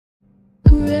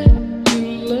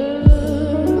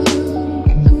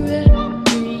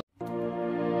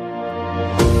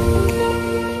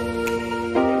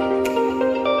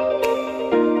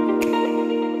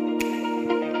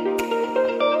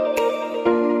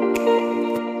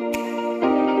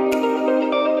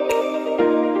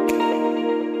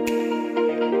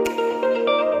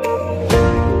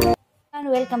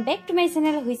Welcome back to my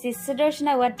channel, which is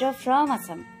sudarsana wardrobe from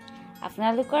Assam.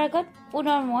 আপোনালোকৰ আগত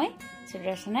পুনৰ মই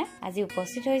sudarsana আজি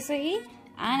উপস্থিত হৈছো হি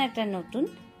আন এটা নতুন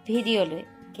ভিডিও লৈ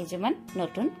কেজমান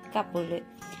নতুন কাপোৰ লৈ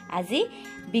আজি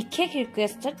বিশেষ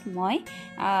ৰিকুৱেষ্টত মই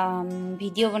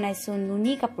ভিডিও বনাইছো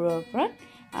নুনি কাপোৰৰ ওপৰত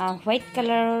হোৱাইট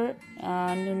কালাৰৰ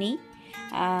নুনি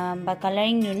বা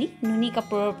কালাৰিং নুনি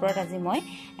কাপোৰৰ ওপৰত আজি মই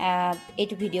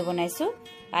এইটো ভিডিও বনাইছো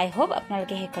I hope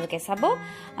আপোনালোকে হেকলকে চাব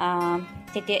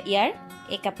তেতিয়া ইয়াৰ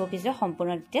এই কাপোৰ কিজৰ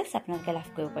সম্পূৰ্ণ ডিটেইলছ আপোনালোকে লাভ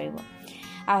কৰিব পাৰিব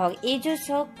আহক এই যে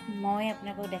সক মই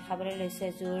আপোনালোকক দেখাবলৈ লৈছো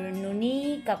এজোৰ নুনি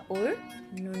কাপোৰ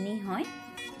নুনি হয়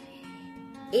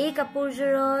এই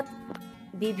কাপোৰজোৰত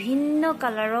বিভিন্ন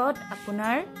কালাৰত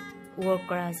আপোনাৰ ওয়াৰ্ক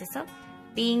কৰা হৈছে সব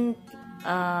পিংক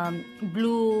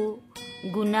ব্লু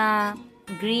গুনা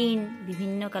গ্ৰীন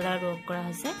বিভিন্ন কালাৰত ওয়াৰ্ক কৰা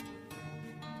হৈছে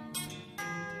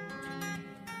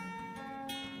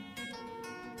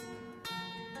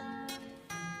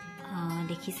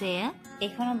দেখিছে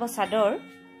এখন হ'ব sador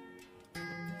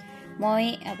মই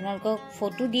আপোনালোকক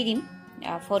ফটো দি দিম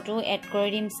ফটো এড কৰি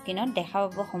দিম স্ক্ৰিনত দেখা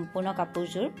পাব সম্পূৰ্ণ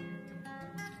কাপোৰজোৰ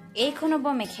এইখন হ'ব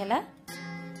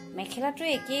মেখেলাটো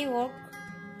একেই ওয়াৰ্ক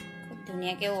খুব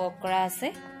ধুনীয়াকৈ ওয়াৰ্ক কৰা আছে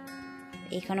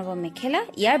এইখন হ'ব মেখেলা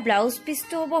ইয়াৰ ব্লাউজ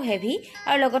পিচটো হ'ব হেভি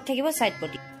আৰু লগত থাকিব সাইড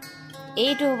পটি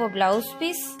এইটো হ'ব ব্লাউজ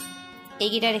পিচ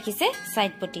এইগিটা দেখিছে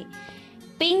সাইড পটি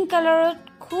পিংক কালাৰত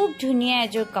খুব ধুনীয়া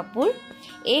এজোৰ কাপোৰ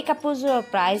এই কাপোৰজোৰ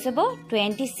প্ৰাইস হ'ব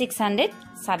 2600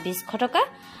 2600 টকা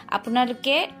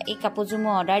আপোনালোকে এই কাপোৰজোৰ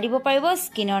মই অৰ্ডাৰ দিব পাৰিব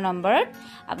স্ক্ৰিনৰ নম্বৰত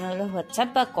আপোনালোকে WhatsApp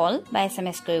বা কল বা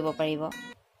SMS কৰিব পাৰিব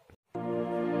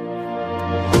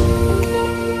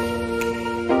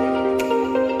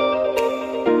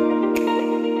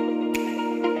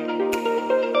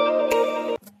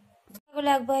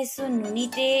লাগবাইছো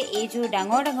নুনিতে এই যে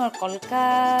ডাঙৰ কলকা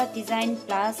ডিজাইন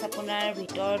প্লাস আপোনাৰ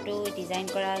ভিতৰটো ডিজাইন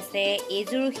কৰা আছে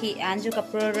এইজোৰ আনজো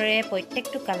কাপোৰৰে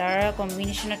প্ৰত্যেকটো কালাৰৰ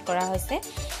কম্বিনেশনত কৰা হৈছে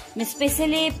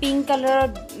স্পেশালি পিংক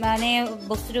কালাৰত মানে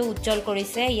বস্তুটো উজ্জ্বল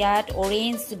কৰিছে ইয়াত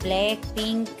অৰেঞ্জ ব্ল্যাক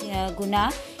পিংক গুনা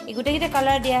এই গোটেইটা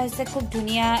কালাৰ দিয়া হৈছে খুব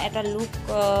ধুনীয়া এটা লুক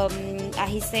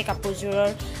আহিছে কাপোৰজোৰৰ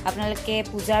আপোনালোকে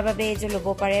পূজাৰ বাবে যে ল'ব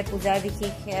পাৰে পূজাৰ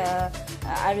বিশেষ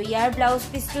আৰু ইয়াৰ ব্লাউজ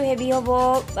পিচটো হেভি হ'ব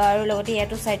আৰু লগতে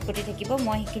ইয়াটো সাইড পটি থাকিব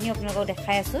মই হিকিনি আপোনালোকক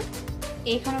দেখাই আছো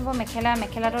এইখন হ'ব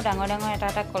মেখেলাটো ডাঙৰ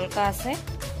এটা কলকা আছে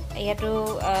ইয়াটো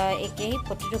একেই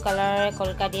প্ৰতিটো কালাৰ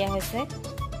কলকা দিয়া হৈছে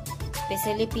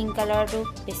স্পেশালি পিংক কালাৰটো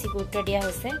বেছি গুৰুত্ব দিয়া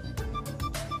হৈছে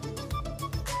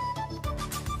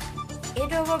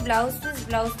এইটো হ'ব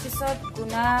ব্লাউজ পিছত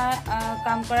গুনা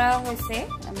কাম কৰা হৈছে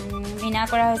মিনা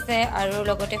কৰা হৈছে আৰু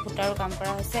লগতে ফুটাৰো কাম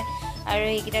কৰা হৈছে আৰু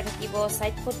এইগিটা থাকিব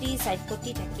সাইড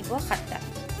পটি থাকিব সাতটা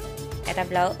এটা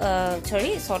ব্লাউজ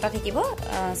ছটা থাকিব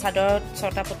সাদৰত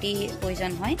ছটা পটি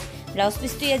প্ৰয়োজন হয় ব্লাউজ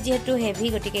পিচটো ইয়াত যেহেতু হেভি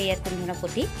গতিকে ইয়াত কোনো ধৰণৰ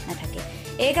পটি নাথাকে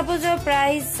এই কাপোৰজোৰ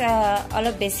প্ৰাইস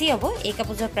অলপ বেছি হ'ব এই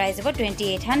কাপোৰজোৰ প্ৰাইস হ'ব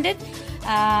 2800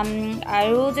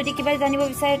 আৰু যদি কিবা জানিব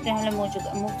বিচাৰে তেহলে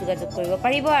মোক যোগাযোগ কৰিব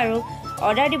পাৰিব আৰু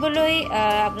অৰ্ডাৰ দিবলৈ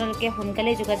আপোনালোকে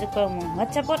সোনকালে যোগাযোগ কৰক মোৰ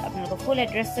WhatsAppত আপোনালোকৰ ফুল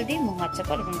এড্ৰেছটো দি মোৰ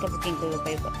WhatsAppত আপোনালোকে বুকিং কৰিব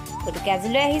পাৰিব গতিকে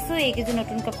আজিলৈ আহিছো এই কিছু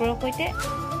নতুন কাপোৰৰ সৈতে